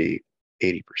going to be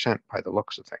 80% by the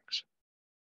looks of things.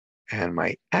 And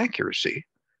my accuracy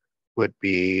would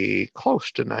be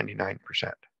close to 99%.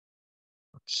 Let's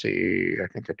see, I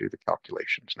think I do the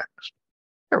calculations next.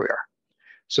 There we are.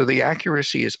 So the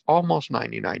accuracy is almost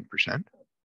 99%.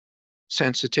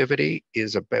 Sensitivity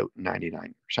is about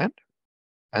 99%.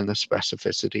 And the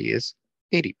specificity is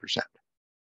 80%.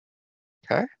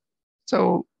 Okay?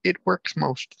 So it works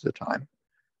most of the time,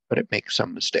 but it makes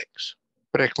some mistakes,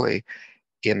 particularly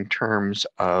in terms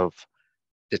of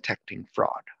detecting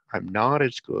fraud. I'm not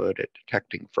as good at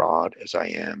detecting fraud as I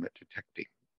am at detecting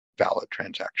valid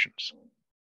transactions.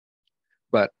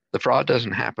 But the fraud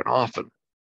doesn't happen often,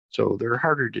 so they're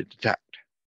harder to detect.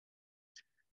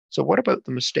 So what about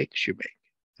the mistakes you make,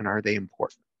 and are they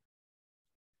important?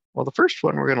 Well, the first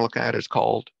one we're going to look at is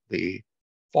called the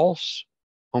false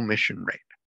omission rate.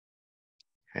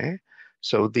 Okay,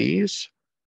 so these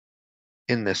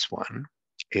in this one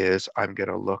is I'm going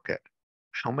to look at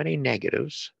how many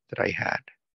negatives that I had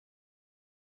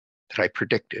that I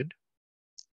predicted.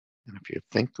 And if you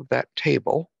think of that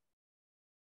table,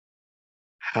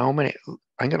 how many,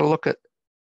 I'm going to look at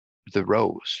the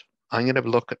rows. I'm going to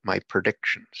look at my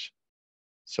predictions.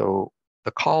 So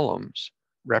the columns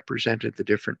represented the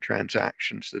different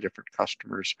transactions, the different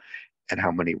customers, and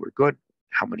how many were good,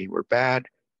 how many were bad,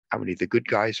 how many of the good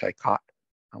guys I caught,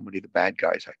 how many of the bad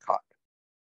guys I caught.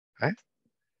 Okay?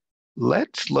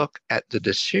 Let's look at the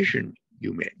decision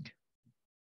you make.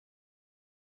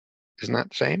 Isn't that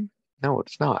the same? No,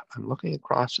 it's not. I'm looking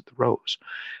across at the rows.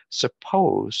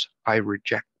 Suppose I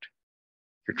reject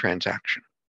your transaction.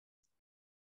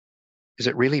 Is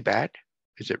it really bad?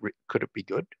 Could it be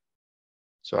good?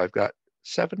 So I've got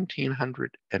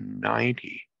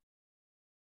 1,790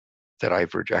 that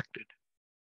I've rejected.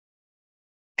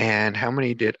 And how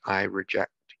many did I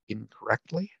reject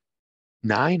incorrectly?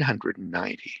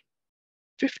 990,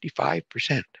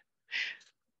 55%.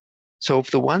 So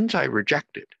of the ones I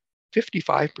rejected,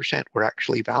 55% were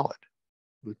actually valid.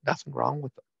 There was nothing wrong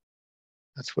with them.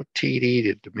 That's what TD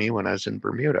did to me when I was in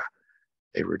Bermuda.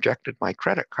 They rejected my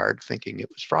credit card thinking it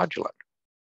was fraudulent.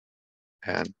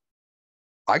 And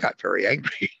I got very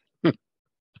angry.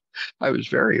 I was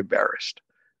very embarrassed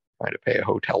trying to pay a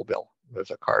hotel bill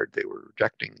with a card they were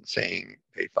rejecting, saying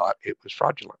they thought it was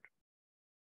fraudulent.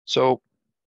 So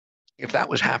if that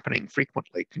was happening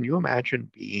frequently, can you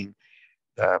imagine being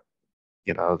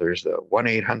there's the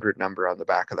 1-800 number on the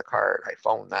back of the card. I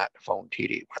phoned that to phone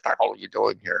TD. What the hell are you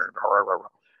doing here?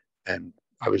 And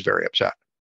I was very upset.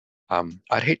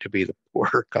 I'd hate to be the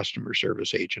poor customer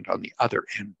service agent on the other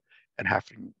end and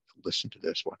having to listen to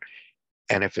this one.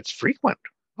 And if it's frequent,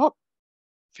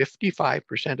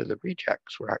 55% of the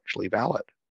rejects were actually valid.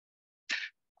 I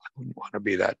wouldn't want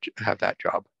to have that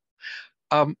job.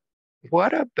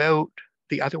 What about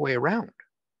the other way around?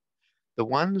 The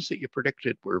ones that you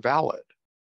predicted were valid.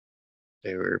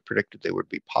 They were predicted they would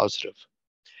be positive,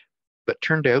 but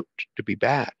turned out to be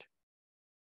bad.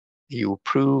 You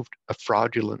approved a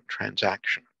fraudulent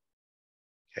transaction.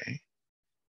 Okay.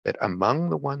 That among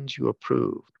the ones you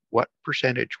approved, what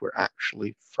percentage were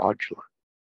actually fraudulent?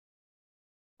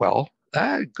 Well,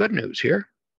 good news here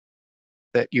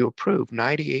that you approved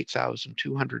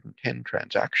 98,210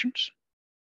 transactions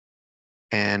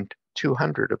and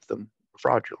 200 of them were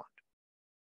fraudulent.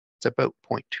 It's about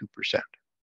 0.2%.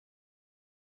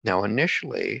 Now,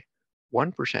 initially,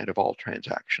 1% of all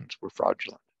transactions were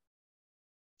fraudulent.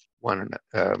 One in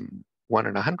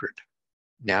 100.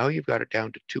 Now you've got it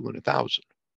down to 2 in 1,000,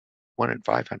 1 in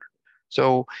 500.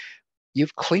 So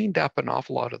you've cleaned up an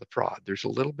awful lot of the fraud. There's a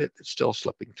little bit that's still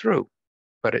slipping through,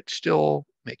 but it still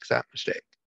makes that mistake.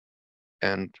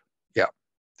 And yeah,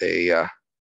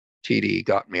 TD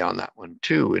got me on that one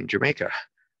too in Jamaica,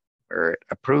 where it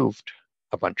approved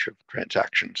a bunch of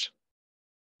transactions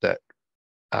that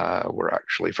were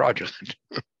actually fraudulent.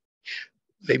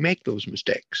 They make those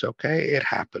mistakes, okay? It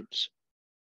happens.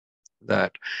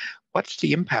 What's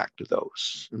the impact of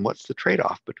those? And what's the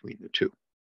trade-off between the two?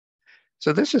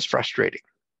 So this is frustrating.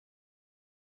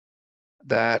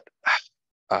 That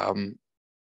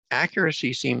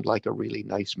accuracy seemed like a really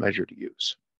nice measure to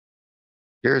use.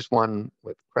 Here's one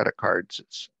with credit cards.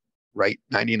 It's right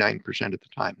 99% of the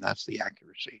time. That's the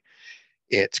accuracy.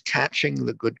 It's catching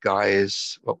the good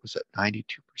guys, 92%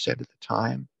 of the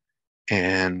time?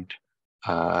 And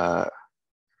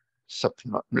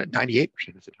something like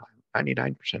 98% of the time,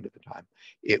 99% of the time.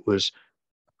 It was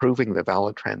approving the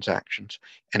valid transactions,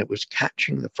 and it was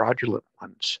catching the fraudulent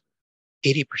ones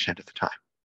 80% of the time.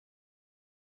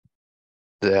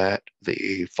 That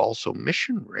the false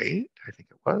omission rate, I think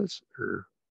it was, or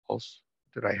false,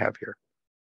 did I have here?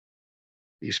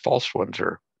 These false ones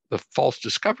are the false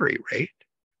discovery rate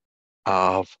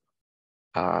of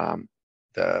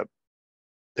that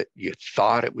you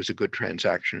thought it was a good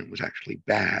transaction, it was actually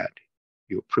bad.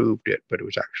 You approved it, but it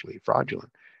was actually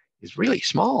fraudulent, is really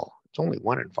small. It's only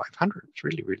 1 in 500. It's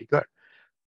really, really good.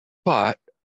 But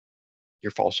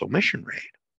your false omission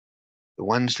rate, the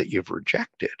ones that you've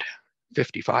rejected,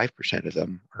 55% of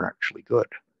them are actually good.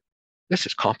 This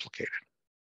is complicated.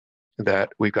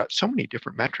 That we've got so many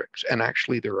different metrics, and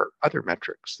actually there are other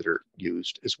metrics that are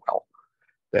used as well.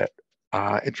 That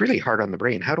it's really hard on the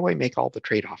brain. How do I make all the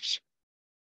trade-offs?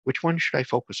 Which one should I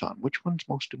focus on? Which one's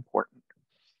most important?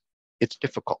 It's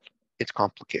difficult. It's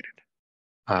complicated.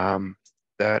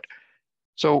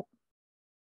 So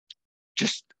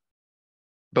just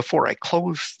before I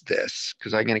close this,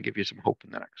 because I'm going to give you some hope in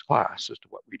the next class as to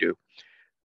what we do,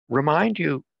 remind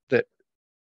you that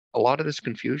a lot of this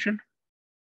confusion,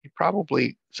 you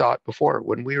probably saw it before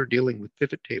when we were dealing with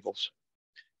pivot tables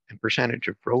and percentage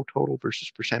of row total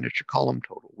versus percentage of column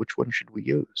total. Which one should we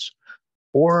use?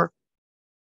 Or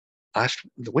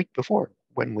the week before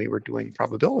when we were doing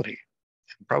probability.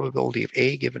 Probability of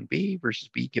A given B versus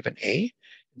B given A,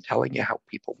 and telling you how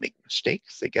people make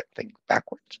mistakes, they get things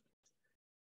backwards.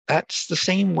 That's the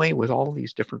same way with all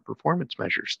these different performance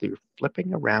measures. They're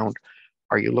flipping around.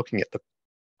 Are you looking at the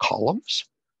columns?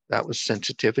 That was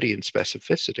sensitivity and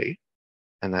specificity.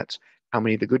 And that's how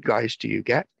many of the good guys do you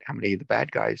get? How many of the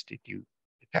bad guys did you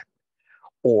detect?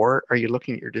 Or are you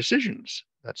looking at your decisions?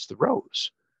 That's the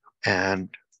rows. And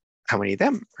how many of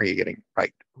them are you getting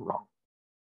right or wrong?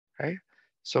 Okay.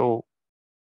 So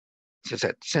as I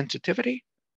said, sensitivity,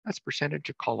 that's percentage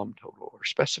of column total, or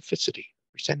specificity,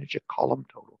 percentage of column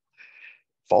total.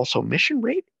 False omission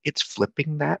rate, it's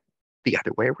flipping that the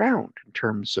other way around in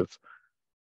terms of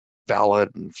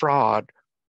valid and fraud.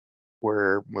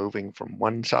 We're moving from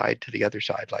one side to the other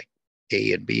side, like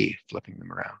A and B, flipping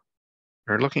them around.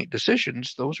 We're looking at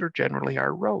decisions, those are generally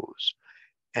our rows.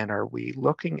 And are we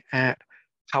looking at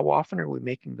how often are we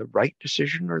making the right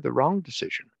decision or the wrong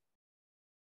decision?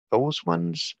 Those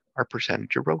ones are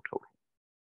percentage of row total.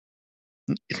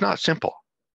 It's not simple.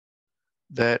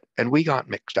 And we got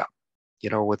mixed up,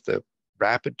 with the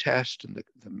rapid test and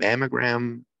the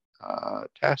mammogram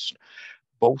test.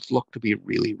 Both look to be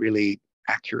really, really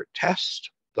accurate tests.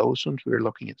 Those ones we were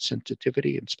looking at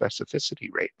sensitivity and specificity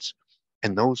rates,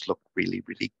 and those look really,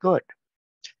 really good.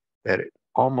 That it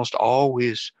almost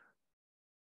always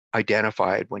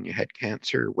identified when you had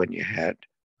cancer, when you had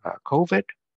COVID,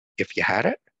 if you had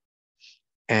it,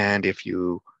 and if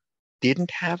you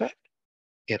didn't have it,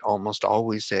 it almost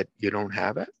always said you don't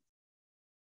have it.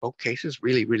 Both cases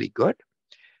really, really good.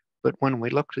 But when we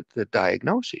looked at the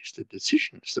diagnoses, the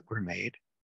decisions that were made,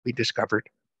 we discovered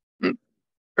there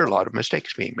are a lot of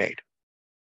mistakes being made.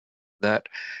 That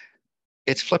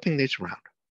it's flipping these around.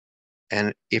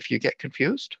 And if you get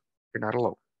confused, you're not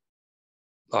alone.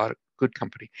 A lot of good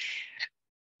company.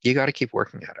 You got to keep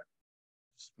working at it.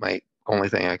 It's my only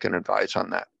thing I can advise on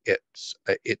that. It's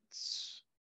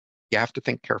you have to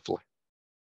think carefully.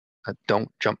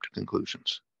 Don't jump to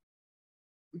conclusions.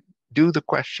 Do the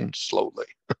questions slowly,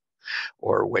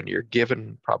 or when you're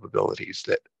given probabilities,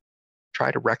 that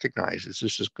try to recognize, is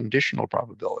this a conditional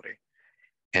probability?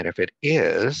 And if it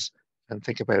is, then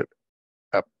think about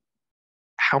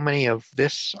how many of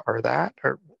this are that,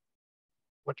 or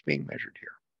what's being measured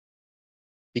here.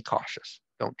 Be cautious.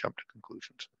 Don't jump to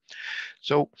conclusions.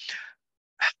 So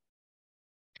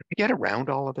to get around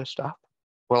all of this stuff,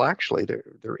 well, actually,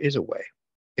 there is a way.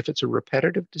 If it's a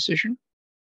repetitive decision,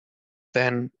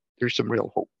 then there's some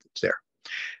real hope that's there.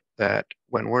 That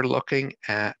when we're not looking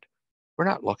at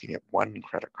one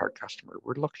credit card customer,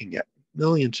 we're looking at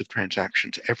millions of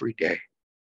transactions every day.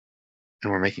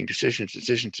 And we're making decisions.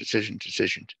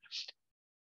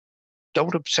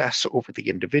 Don't obsess over the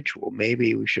individual.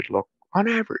 Maybe we should look on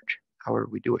average. How are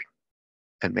we doing?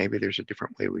 And maybe there's a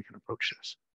different way we can approach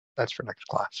this. That's for next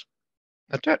class.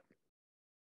 That's it.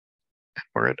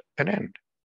 We're at an end.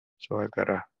 So I've got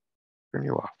to turn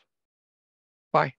you off.